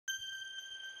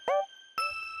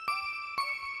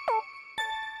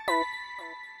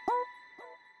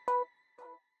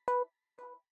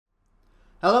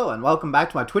Hello and welcome back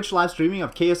to my Twitch live streaming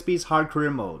of KSB's Hard Career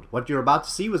Mode. What you're about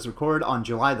to see was recorded on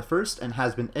July the 1st and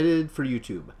has been edited for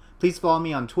YouTube. Please follow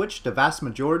me on Twitch. The vast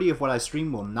majority of what I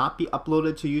stream will not be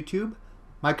uploaded to YouTube.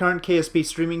 My current KSB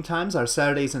streaming times are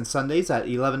Saturdays and Sundays at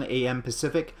 11 AM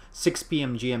Pacific, 6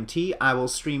 PM GMT. I will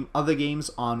stream other games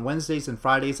on Wednesdays and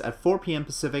Fridays at 4 PM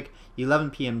Pacific,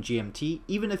 11 PM GMT.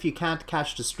 Even if you can't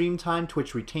catch the stream time,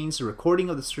 Twitch retains the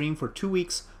recording of the stream for 2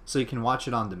 weeks so you can watch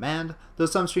it on demand, though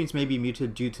some streams may be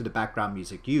muted due to the background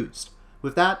music used.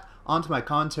 With that, on to my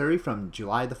commentary from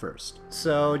July the 1st.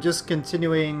 So just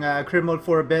continuing career mode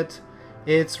for a bit.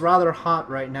 It's rather hot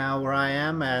right now where I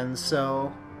am, and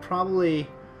so probably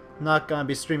not gonna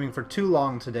be streaming for too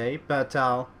long today, but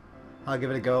I'll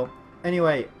give it a go.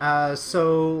 Anyway,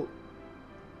 so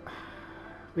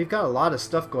we've got a lot of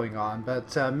stuff going on,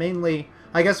 but mainly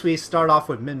I guess we start off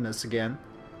with Minmus again.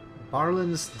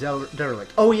 Barlin's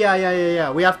derelict. Oh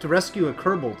yeah. We have to rescue a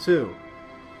Kerbal too.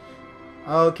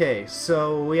 Okay,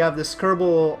 so we have this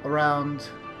Kerbal around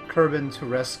Kerbin to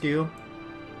rescue.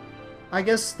 I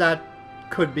guess that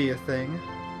could be a thing.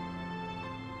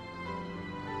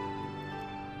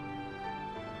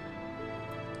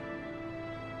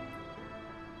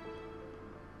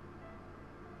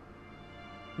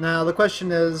 Now the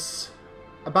question is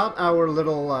about our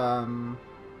little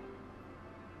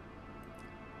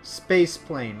space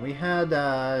plane. We had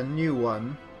a new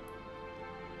one.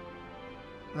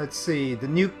 Let's see, the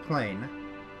nuke plane.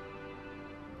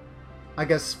 I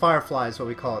guess Firefly is what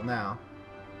we call it now.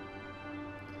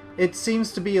 It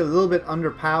seems to be a little bit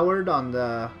underpowered on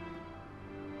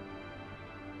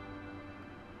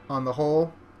the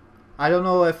whole. I don't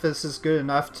know if this is good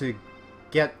enough to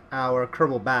get our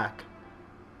Kerbal back.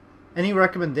 Any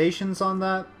recommendations on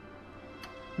that?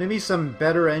 Maybe some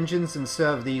better engines instead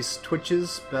of these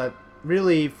Twitches, but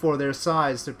really for their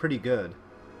size they're pretty good.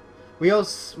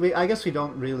 I guess we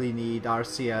don't really need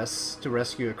RCS to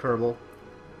rescue a Kerbal.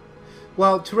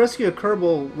 Well, to rescue a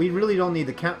Kerbal, we really don't need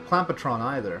the Clampatron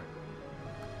either.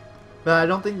 But I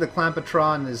don't think the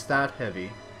Clampatron is that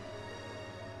heavy.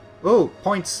 Oh,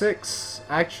 0.6.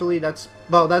 Actually, that's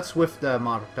with the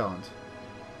mod propellant.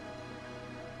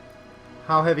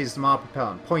 How heavy is the mod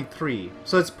propellant? 0.3.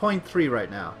 So it's 0.3 right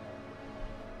now.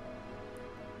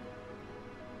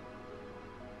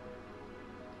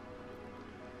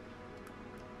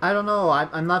 I don't know.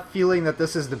 I'm not feeling that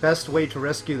this is the best way to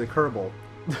rescue the Kerbal.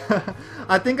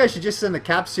 I think I should just send a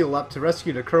capsule up to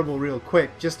rescue the Kerbal real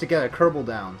quick, just to get a Kerbal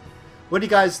down. What do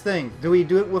you guys think? Do we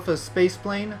do it with a space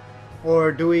plane?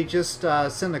 Or do we just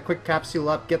send a quick capsule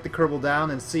up, get the Kerbal down,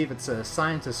 and see if it's a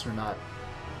scientist or not?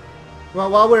 Well,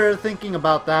 while we're thinking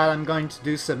about that, I'm going to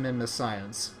do some Minmus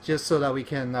science, just so that we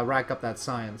can rack up that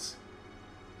science.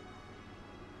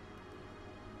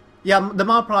 Yeah, the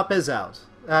mod prop is out.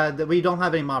 We don't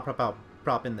have any mod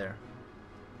prop in there.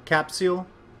 Capsule.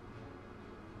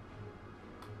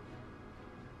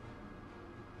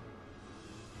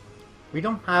 We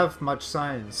don't have much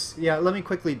science. Yeah, let me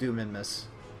quickly do Minmus.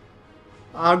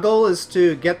 Our goal is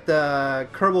to get the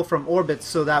Kerbal from orbit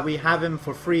so that we have him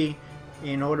for free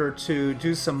in order to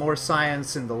do some more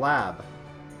science in the lab.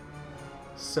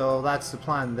 So that's the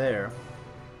plan there.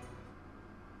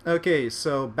 Okay,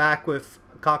 so back with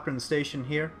Cochrane Station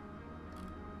here.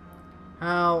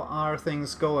 How are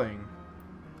things going?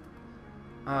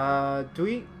 We're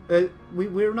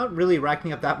not really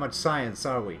racking up that much science,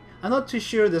 are we? I'm not too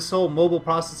sure this whole mobile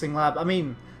processing lab, I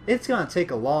mean, it's gonna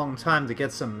take a long time to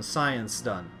get some science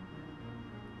done.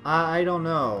 I don't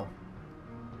know.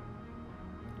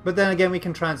 But then again, we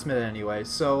can transmit it anyway,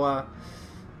 so,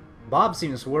 Bob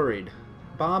seems worried.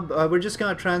 Bob, we're just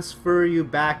gonna transfer you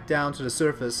back down to the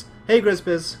surface. Hey,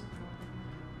 Grisbiz!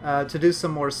 To do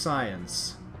some more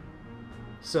science.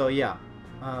 So, yeah.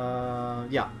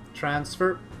 Yeah,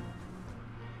 transfer.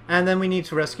 And then we need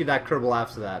to rescue that Kerbal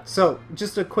after that. So,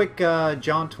 just a quick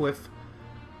jaunt with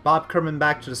Bob Kerman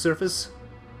back to the surface.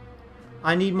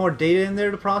 I need more data in there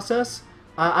to process.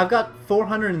 I've got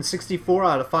 464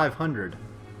 out of 500.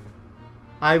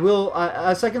 I will,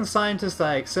 a second scientist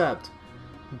I accept,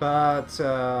 but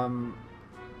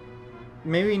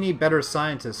maybe we need better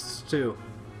scientists too.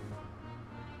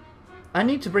 I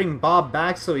need to bring Bob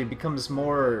back so he becomes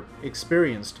more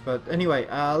experienced, but anyway,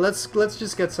 let's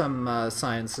just get some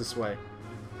science this way.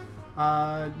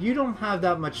 You don't have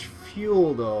that much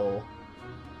fuel though,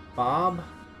 Bob.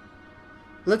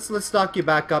 Let's dock you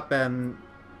back up and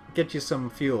get you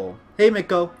some fuel. Hey,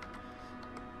 Miko.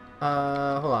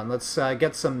 Hold on, let's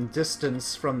get some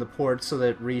distance from the port so that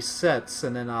it resets,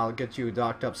 and then I'll get you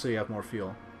docked up so you have more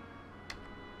fuel.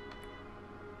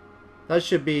 That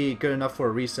should be good enough for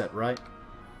a reset, right?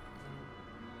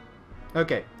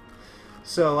 Okay.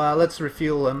 So let's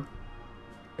refuel him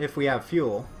if we have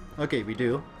fuel. Okay, we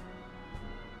do.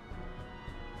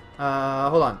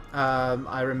 Hold on.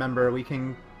 I remember we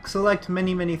can select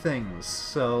many things.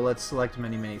 So let's select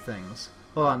many things.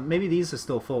 Hold on, maybe these are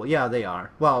still full. Yeah, they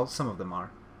are. Well, some of them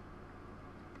are.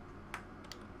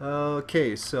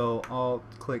 Okay, so I'll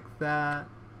click that.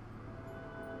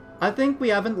 I think we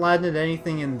haven't landed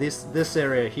anything in this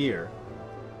area here.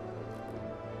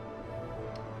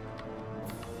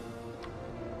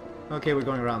 Okay, we're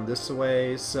going around this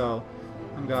way, so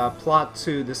I'm gonna plot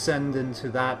to descend into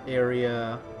that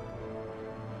area.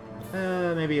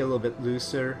 Maybe a little bit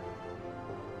looser.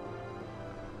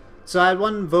 So I had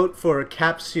one vote for a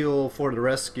capsule for the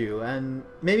rescue, and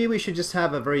maybe we should just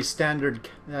have a very standard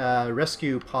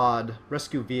rescue pod,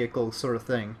 rescue vehicle sort of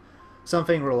thing.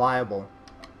 Something reliable.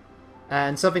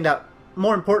 And something that,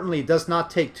 more importantly, does not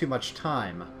take too much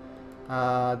time.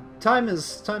 Time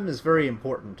is very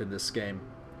important in this game.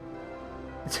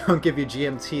 Don't give you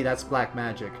GMT, that's black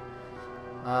magic.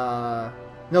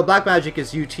 No, black magic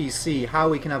is UTC, how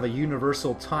we can have a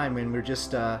universal time when we're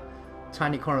just a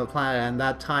tiny corner of the planet, and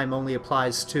that time only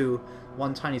applies to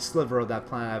one tiny sliver of that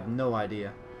planet. I have no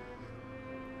idea.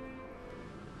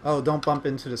 Oh, don't bump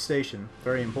into the station.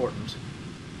 Very important.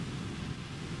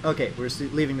 Okay, we're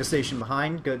leaving the station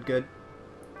behind. Good, good.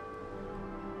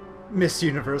 Miss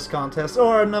Universe contest,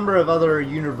 or a number of other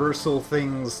universal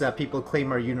things that people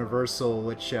claim are universal,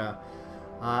 which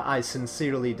I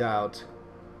sincerely doubt.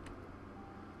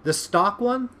 The stock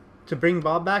one? To bring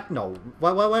Bob back? No.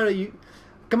 Why are you...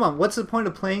 Come on, what's the point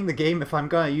of playing the game if I'm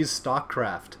gonna use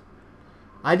StockCraft?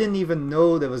 I didn't even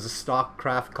know there was a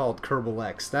StockCraft called Kerbal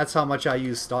X. That's how much I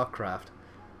use StockCraft.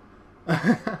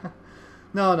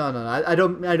 No, I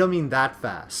don't mean that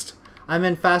fast. I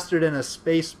meant faster than a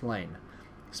space plane.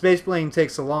 Space plane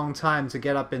takes a long time to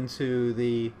get up into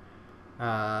the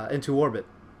into orbit.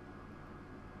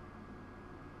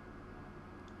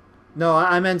 No,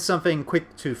 I meant something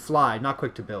quick to fly, not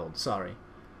quick to build. Sorry.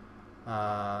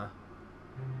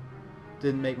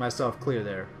 Didn't make myself clear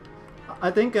there.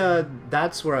 I think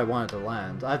that's where I wanted to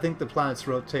land. I think the planet's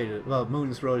rotated, well,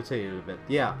 moon's rotated a bit.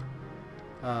 Yeah.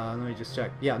 Let me just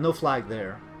check. Yeah, no flag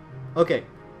there. Okay.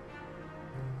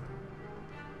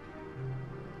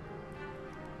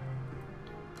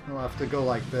 I'll have to go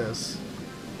like this.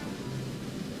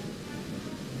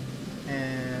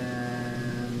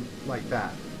 And like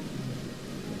that.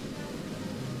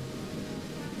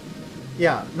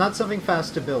 Yeah, not something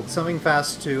fast to build, something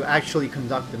fast to actually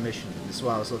conduct the mission is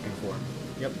what I was looking for.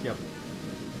 Yep.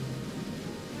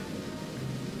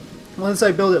 Once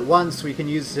I build it once, we can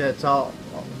use it all,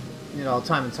 you know,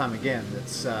 time and time again.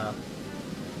 It's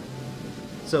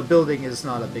so building is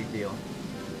not a big deal.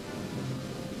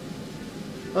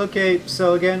 Okay,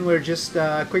 so again, we're just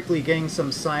quickly getting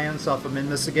some science off of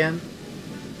Minmus again.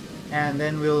 And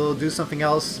then we'll do something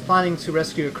else. Planning to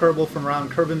rescue a Kerbal from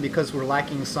around Kerbin because we're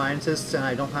lacking scientists and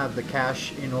I don't have the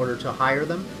cash in order to hire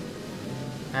them.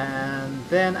 And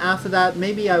then after that,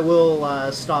 maybe I will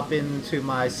stop into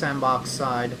my sandbox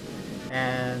side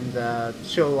and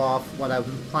show off what I'm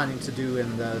planning to do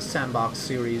in the sandbox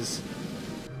series.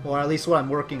 Or at least what I'm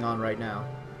working on right now.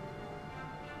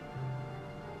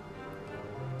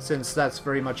 Since that's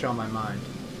very much on my mind.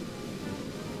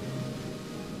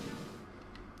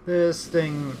 This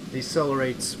thing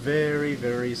decelerates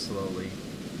very slowly.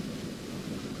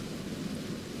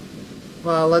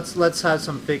 Well, let's have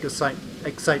some fake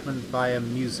excitement via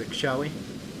music, shall we? I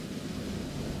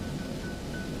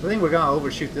think we're gonna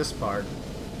overshoot this part.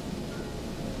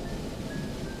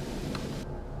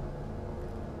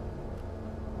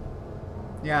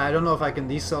 Yeah, I don't know if I can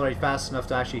decelerate fast enough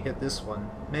to actually hit this one.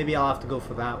 Maybe I'll have to go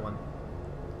for that one.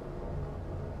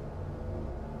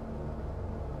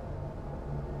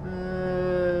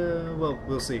 Well,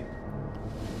 we'll see.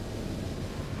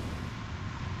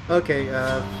 Okay,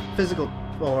 physical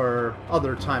or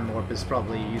other time warp is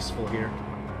probably useful here.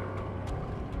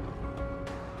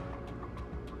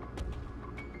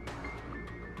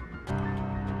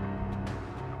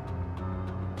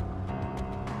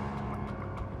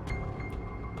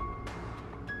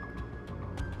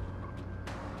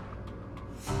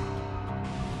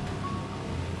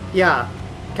 Yeah,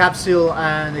 capsule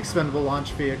and expendable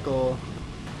launch vehicle.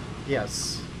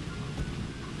 Yes.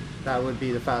 That would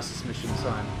be the fastest mission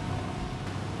time.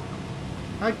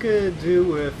 I could do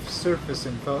with surface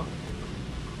info.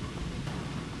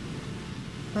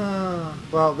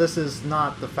 Well, this is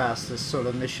not the fastest sort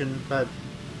of mission, but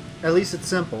at least it's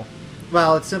simple.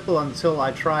 Well, it's simple until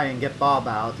I try and get Bob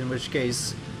out, in which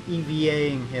case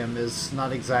EVAing him is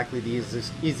not exactly the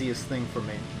easiest thing for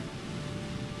me.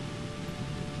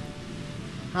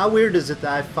 How weird is it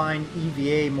that I find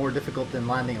EVA more difficult than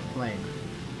landing a plane?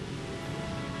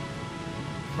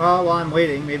 Well, while I'm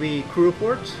waiting, maybe crew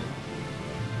report?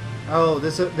 Oh,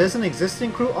 there's an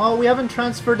existing crew? Oh, we haven't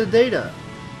transferred the data.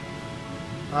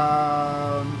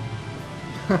 I'm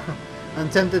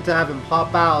tempted to have him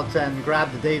pop out and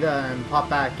grab the data and pop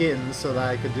back in so that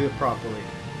I could do it properly.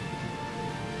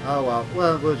 Oh well,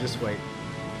 we'll just wait.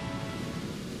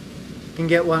 Can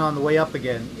get one on the way up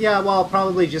again. Yeah, well,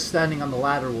 probably just standing on the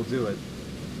ladder will do it.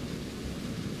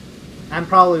 And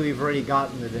probably we've already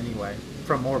gotten it anyway,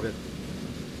 from orbit.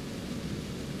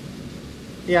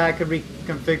 Yeah, I could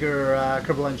reconfigure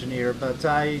Kerbal Engineer, but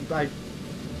I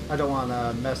don't want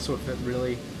to mess with it,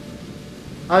 really.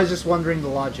 I was just wondering the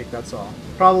logic, that's all.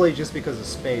 Probably just because of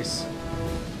space.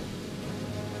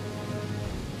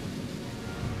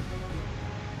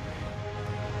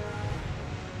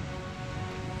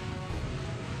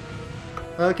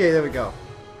 Okay, there we go.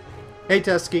 Hey,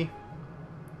 Teskey.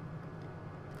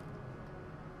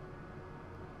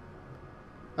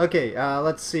 Okay,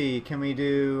 let's see. Can we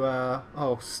do...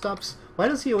 oh, stops. Why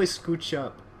does he always scooch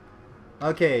up?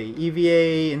 Okay,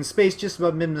 EVA in space just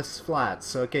above Minimus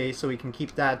Flats. Okay, so we can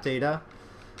keep that data.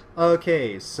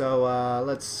 Okay, so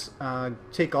let's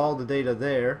take all the data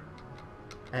there.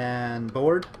 And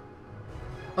board.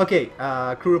 Okay,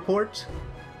 crew report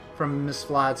from Miss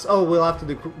Flats. Oh, we'll have to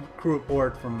do crew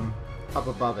report from up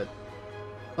above it.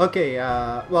 Okay,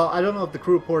 well, I don't know if the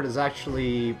crew report is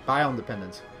actually biome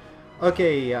dependent.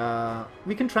 Okay,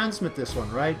 we can transmit this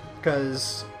one, right?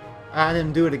 Because I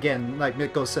didn't do it again, like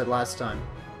Mitko said last time.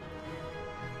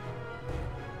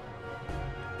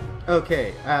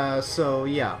 Okay, so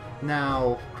yeah,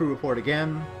 now crew report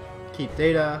again, keep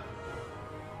data.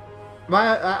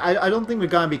 I don't think we're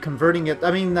gonna be converting it.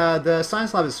 I mean, the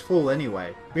science lab is full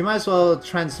anyway. We might as well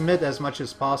transmit as much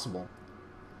as possible.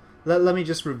 Let me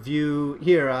just review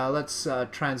here. Let's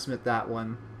transmit that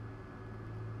one.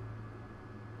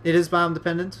 It is biome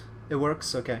dependent. It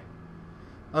works. Okay.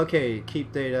 Okay.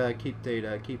 Keep data. Keep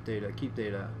data. Keep data. Keep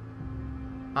data.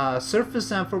 Surface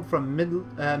sample from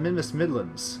Minimus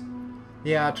Midlands.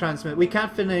 Yeah, transmit. We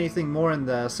can't fit anything more in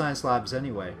the science labs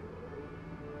anyway.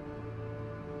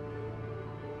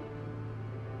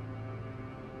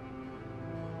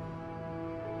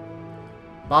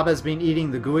 Bob has been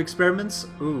eating the goo experiments?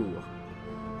 Ooh.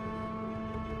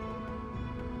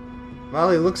 Well,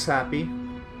 he looks happy.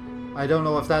 I don't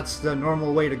know if that's the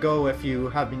normal way to go if you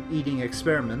have been eating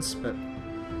experiments, but...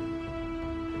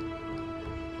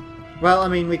 Well, I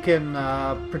mean, we can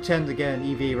pretend to get an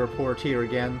EVA report here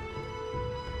again.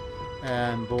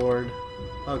 And board.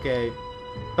 Okay.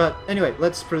 But anyway,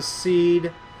 let's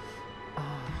proceed.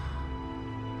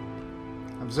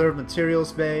 Observe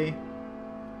materials bay.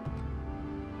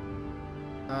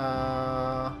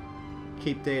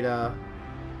 Keep data.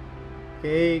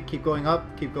 Okay, keep going up,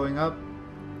 keep going up.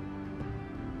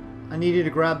 I need you to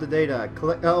grab the data.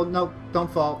 Collect. Oh no!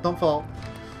 Don't fall! Don't fall!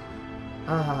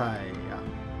 Yeah.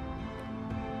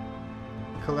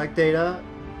 Collect data,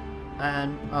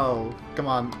 and oh, come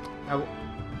on!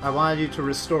 I wanted you to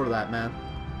restore that, man.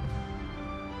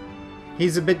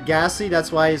 He's a bit gassy.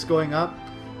 That's why he's going up.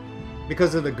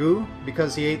 Because of the goo.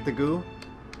 Because he ate the goo.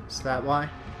 Is that why?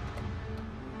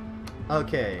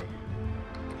 Okay.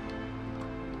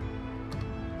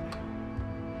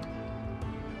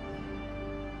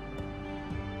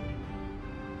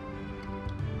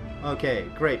 Okay,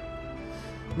 great.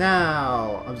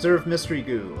 Now, observe mystery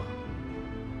goo.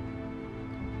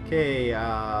 Okay,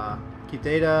 keep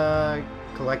data,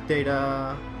 collect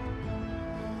data,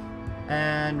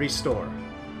 and restore.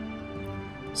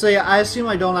 So yeah, I assume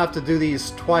I don't have to do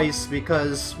these twice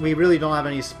because we really don't have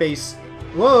any space.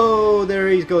 Whoa, there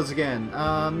he goes again.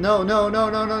 No.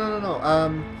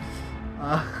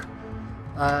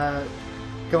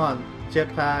 Come on,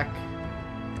 jetpack.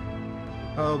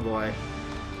 Oh boy.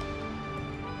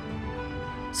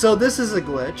 So this is a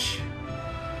glitch.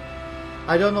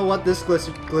 I don't know what this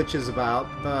glitch is about,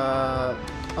 but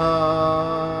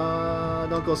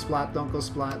don't go splat, don't go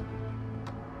splat.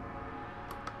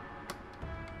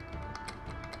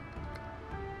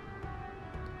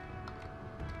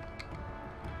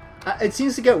 It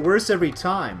seems to get worse every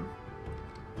time.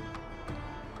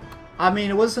 I mean,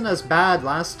 it wasn't as bad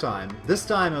last time. This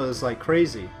time it was like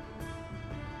crazy.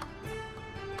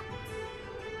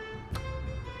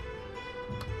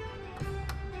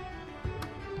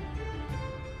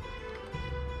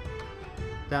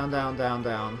 Down, down, down,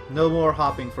 down. No more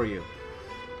hopping for you.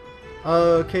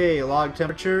 Okay, log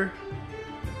temperature.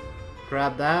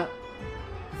 Grab that.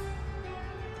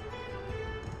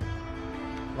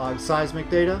 Log seismic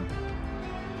data.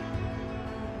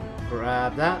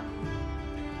 Grab that.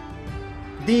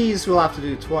 These we'll have to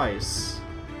do twice,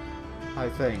 I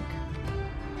think.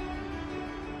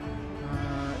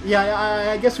 Yeah,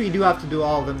 I guess we do have to do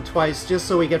all of them twice, just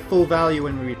so we get full value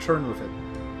when we return with it.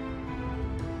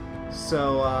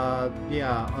 So,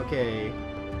 yeah, okay.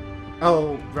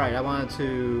 Oh, right, I wanted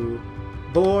to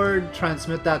board,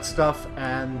 transmit that stuff,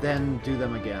 and then do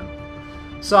them again.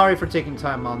 Sorry for taking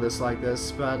time on this like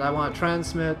this, but I want to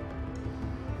transmit.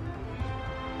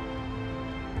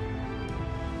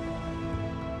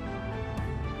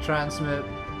 Transmit.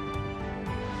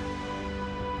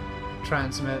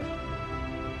 Transmit.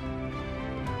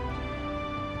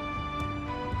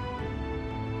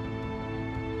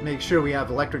 Make sure we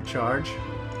have electric charge.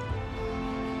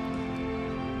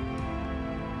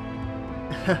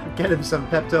 Get him some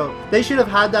Pepto. They should have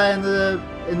had that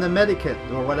in the medikit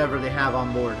or whatever they have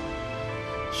on board.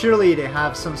 Surely they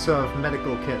have some sort of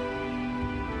medical kit.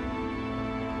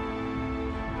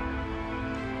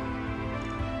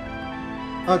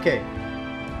 Okay.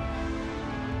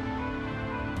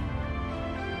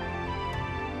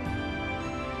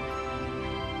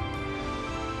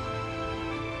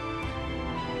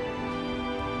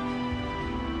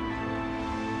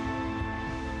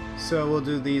 So we'll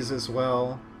do these as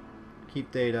well.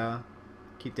 Keep data.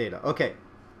 Keep data. Okay.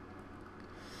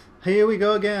 Here we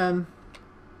go again.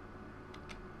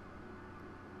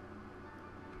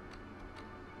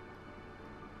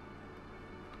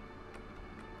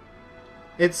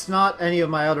 It's not any of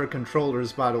my other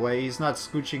controllers, by the way. He's not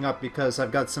scooching up because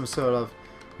I've got some sort of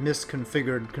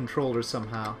misconfigured controller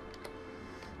somehow.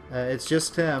 It's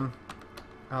just him.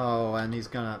 Oh, and he's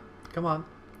gonna... Come on.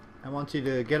 I want you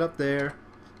to get up there.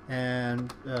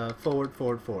 And forward,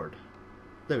 forward, forward.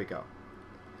 There we go.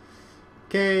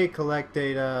 Okay, collect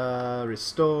data,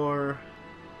 restore.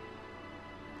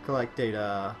 Collect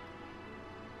data,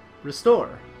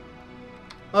 restore.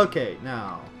 Okay,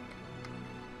 now.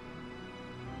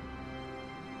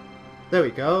 There we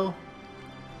go.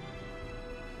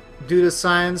 Do the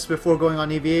science before going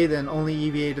on EVA, then only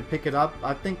EVA to pick it up.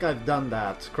 I think I've done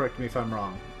that. Correct me if I'm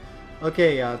wrong.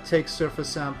 Okay, take surface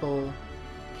sample,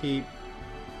 keep.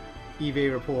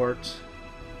 EVA report,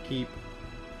 keep,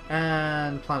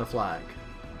 and plant a flag.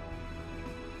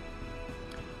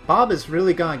 Bob is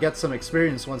really gonna get some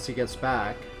experience once he gets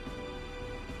back.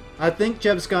 I think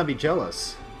Jeb's gonna be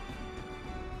jealous.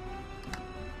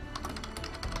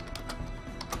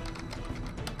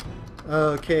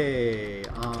 Okay,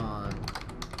 on.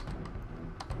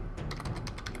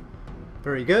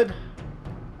 Very good.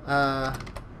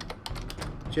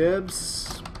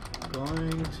 Jeb's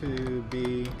going to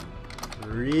be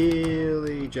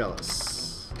really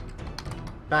jealous.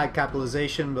 Bad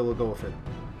capitalization, but we'll go with it.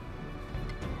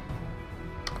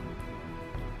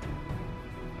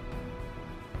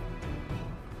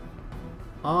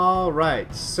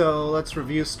 Alright, so let's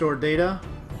review stored data.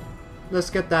 Let's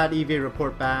get that EVA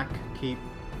report back. Keep,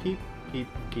 keep, keep,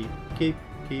 keep, keep,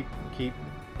 keep, keep,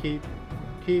 keep,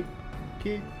 keep,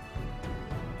 keep,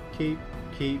 keep,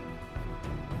 keep.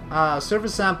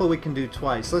 Surface sample we can do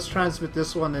twice. Let's transmit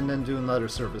this one and then do another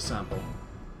surface sample.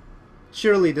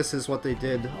 Surely this is what they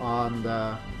did on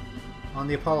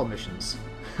the Apollo missions.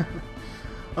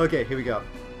 Okay, here we go.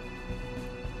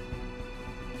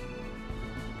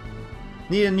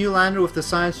 Need a new lander with the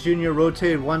Science Junior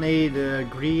rotated 180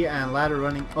 degree and ladder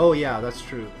running. Oh yeah, that's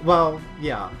true. Well,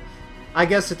 yeah. I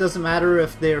guess it doesn't matter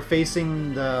if they're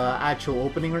facing the actual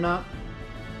opening or not.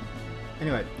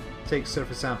 Anyway, take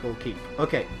surface sample, keep.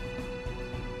 Okay.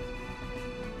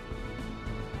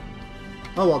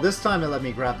 Oh well, this time it let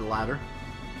me grab the ladder.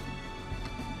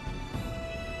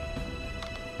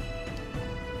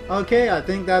 Okay, I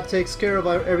think that takes care of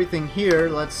everything here.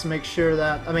 Let's make sure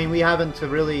that... I mean, we haven't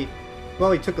really... Well,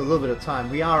 we took a little bit of time.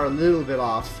 We are a little bit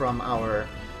off from our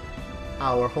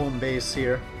home base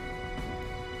here.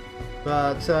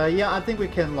 But, yeah, I think we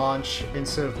can launch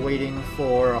instead of waiting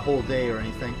for a whole day or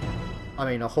anything. I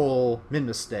mean, a whole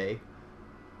Minmus day.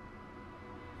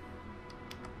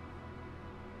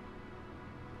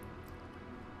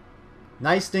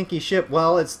 Nice dinky ship.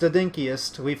 Well, it's the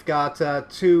dinkiest. We've got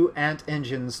 2 ant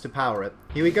engines to power it.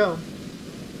 Here we go.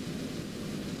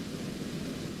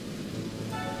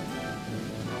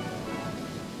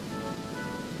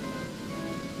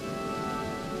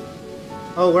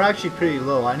 Oh, we're actually pretty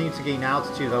low. I need to gain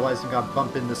altitude, otherwise I'm gonna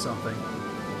bump into something.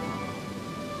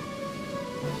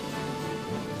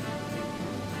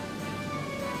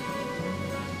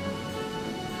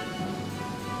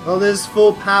 Well, there's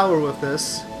full power with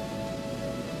this.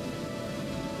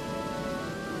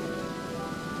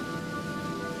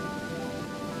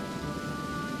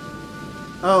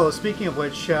 Oh, speaking of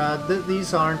which,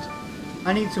 these aren't...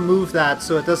 I need to move that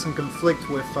so it doesn't conflict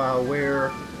with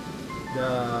where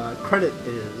the credit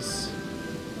is.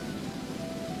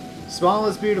 Small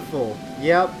is beautiful.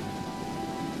 Yep.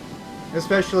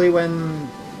 Especially when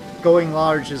going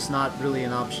large is not really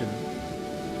an option.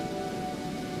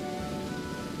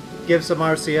 Give some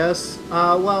RCS?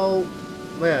 Well,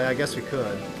 yeah, I guess we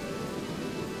could.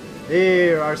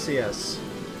 Here, RCS.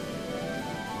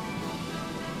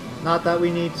 Not that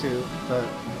we need to, but...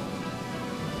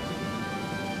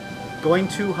 Going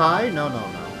too high? No,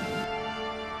 no, no.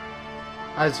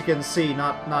 As you can see,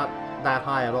 not that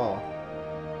high at all.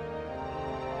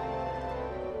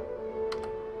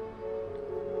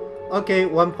 Okay,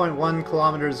 1.1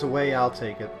 kilometers away, I'll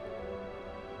take it.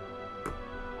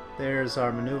 There's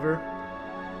our maneuver.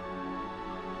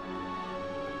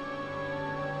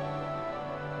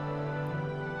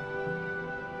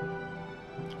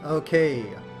 Okay.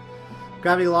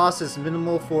 Gravity loss is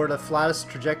minimal for the flattest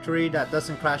trajectory that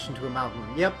doesn't crash into a mountain.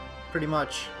 Yep, pretty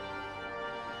much.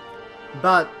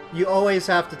 But you always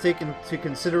have to take into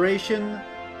consideration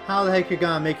how the heck you're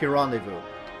gonna make your rendezvous.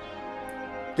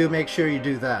 Do make sure you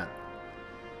do that.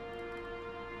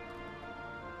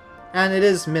 And it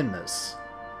is minmus.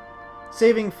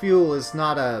 Saving fuel is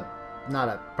not a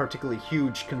particularly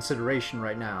huge consideration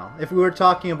right now. If we were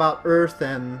talking about Earth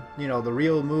and, you know, the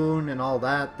real moon and all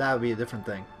that, that would be a different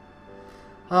thing.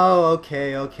 Oh,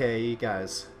 okay, you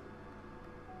guys.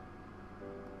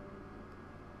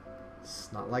 It's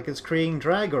not like it's creating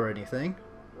drag or anything.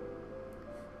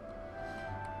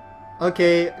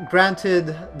 Okay,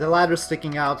 granted, the ladder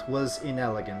sticking out was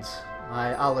inelegant.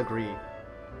 I'll agree.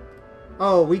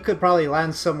 Oh, we could probably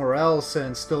land somewhere else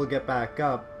and still get back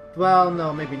up. Well,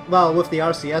 no, maybe... Well, with the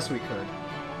RCS we could.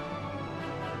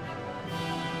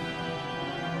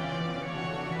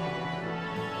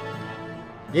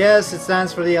 Yes, it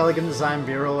stands for the Elegant Design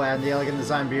Bureau, and the Elegant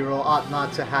Design Bureau ought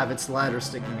not to have its ladder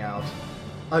sticking out.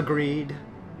 Agreed.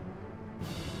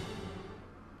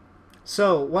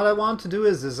 So, what I want to do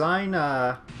is design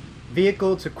a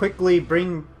vehicle to quickly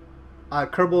bring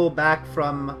Kerbal back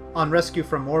on rescue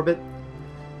from orbit.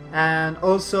 And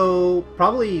also,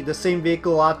 probably the same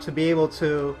vehicle ought to be able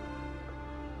to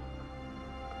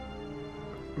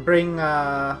bring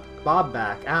Bob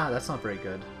back. Ah, that's not very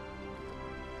good.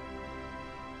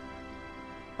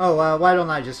 Oh, why don't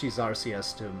I just use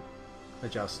RCS to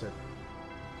adjust it?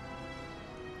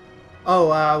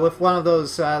 Oh, with one of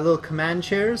those little command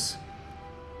chairs?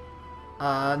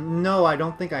 No, I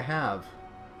don't think I have.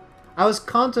 I was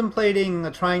contemplating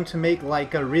trying to make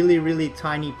like a really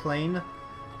tiny plane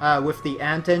with the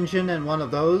ant engine and one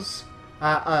of those,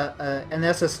 an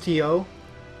SSTO,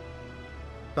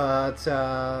 but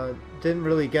didn't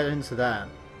really get into that.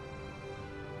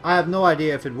 I have no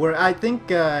idea if it worked. I think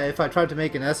if I tried to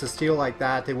make an SSTO like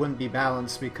that, it wouldn't be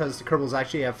balanced because the Kerbals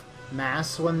actually have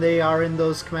mass when they are in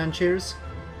those command chairs.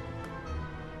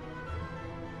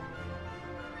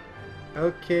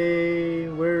 Okay,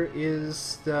 where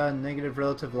is the negative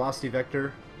relative velocity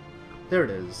vector? There it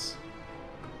is.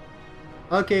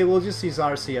 Okay, we'll just use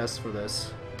RCS for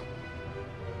this.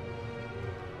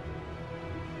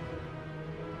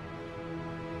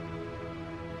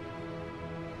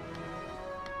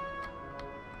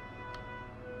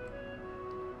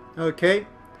 Okay.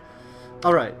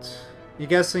 Alright. You're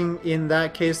guessing in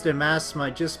that case their mass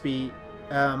might be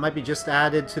just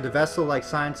added to the vessel like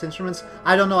science instruments?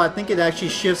 I don't know, I think it actually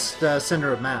shifts the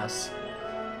center of mass.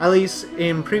 At least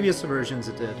in previous versions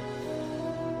it did.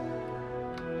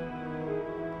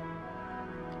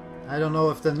 I don't know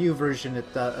if the new version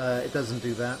it doesn't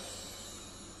do that.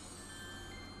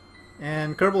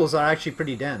 And Kerbals are actually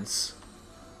pretty dense.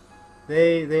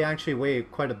 They actually weigh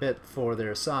quite a bit for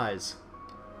their size.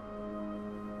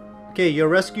 Okay, your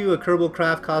rescue a Kerbal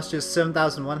craft costs just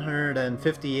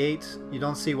 7,158. You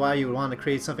don't see why you would want to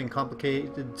create something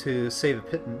complicated to save a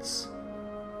pittance.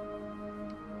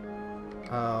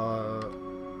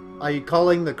 Are you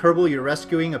calling the Kerbal you're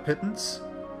rescuing a pittance?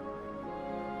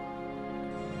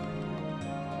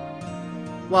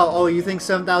 Well, oh, you think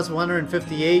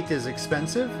 7,158 is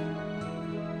expensive?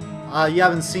 You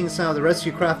haven't seen some of the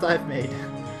rescue craft I've made.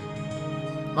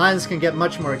 Mines can get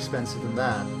much more expensive than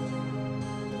that.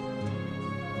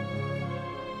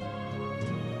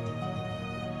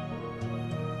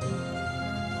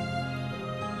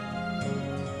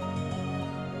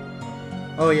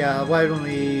 Oh yeah, why don't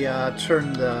we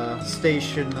turn the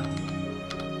station,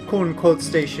 quote-unquote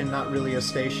station, not really a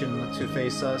station, to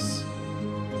face us.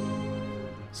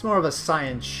 It's more of a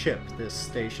science ship, this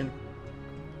station.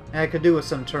 And I could do with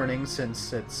some turning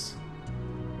since its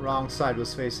wrong side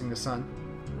was facing the sun.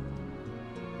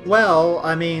 Well,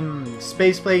 I mean,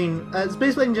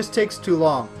 spaceplane just takes too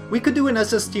long. We could do an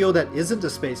SSTO that isn't a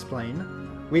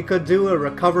spaceplane. We could do a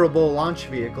recoverable launch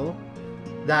vehicle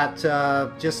that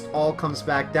just all comes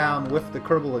back down with the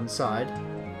Kerbal inside.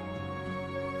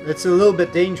 It's a little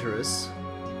bit dangerous.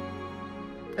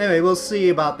 Anyway, we'll see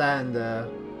about that in the...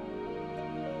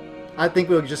 I think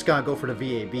we're just gonna go for the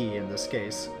VAB in this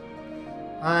case.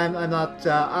 I'm not...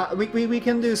 we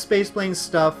can do spaceplane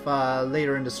stuff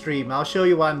later in the stream. I'll show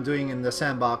you what I'm doing in the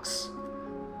sandbox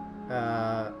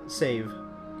save.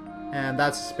 And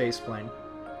that's a spaceplane.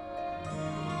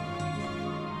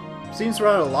 Seems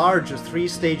rather large, a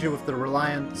 3-stager with the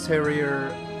Reliant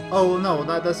Harrier. Oh no,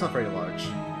 that's not very large.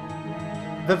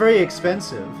 They're very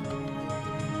expensive.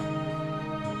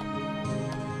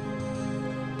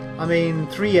 I mean,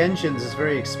 3 engines is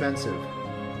very expensive.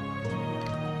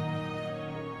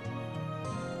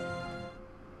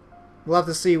 We'll have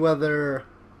to see whether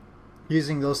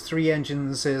using those 3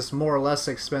 engines is more or less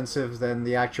expensive than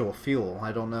the actual fuel.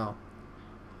 I don't know.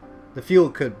 The fuel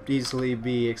could easily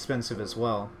be expensive as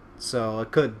well, so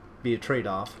it could be a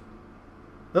trade-off.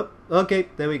 Oh, okay,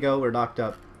 there we go, we're docked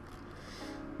up.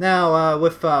 Now,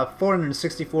 with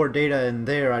 464 data in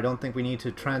there, I don't think we need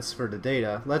to transfer the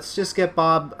data. Let's just get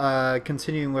Bob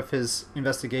continuing with his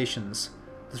investigations.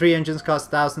 The 3 engines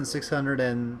cost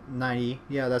 1,690.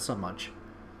 Yeah, that's not much.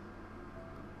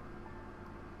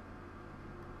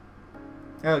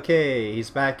 Okay, he's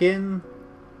back in.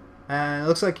 And it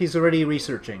looks like he's already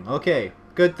researching. Okay,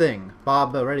 good thing.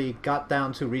 Bob already got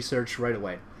down to research right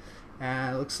away.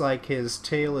 And it looks like his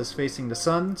tail is facing the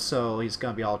sun, so he's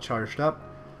gonna be all charged up.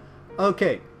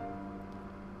 Okay.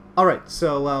 Alright,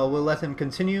 so we'll let him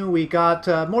continue. We got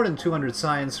more than 200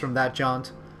 science from that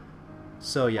jaunt.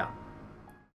 So yeah.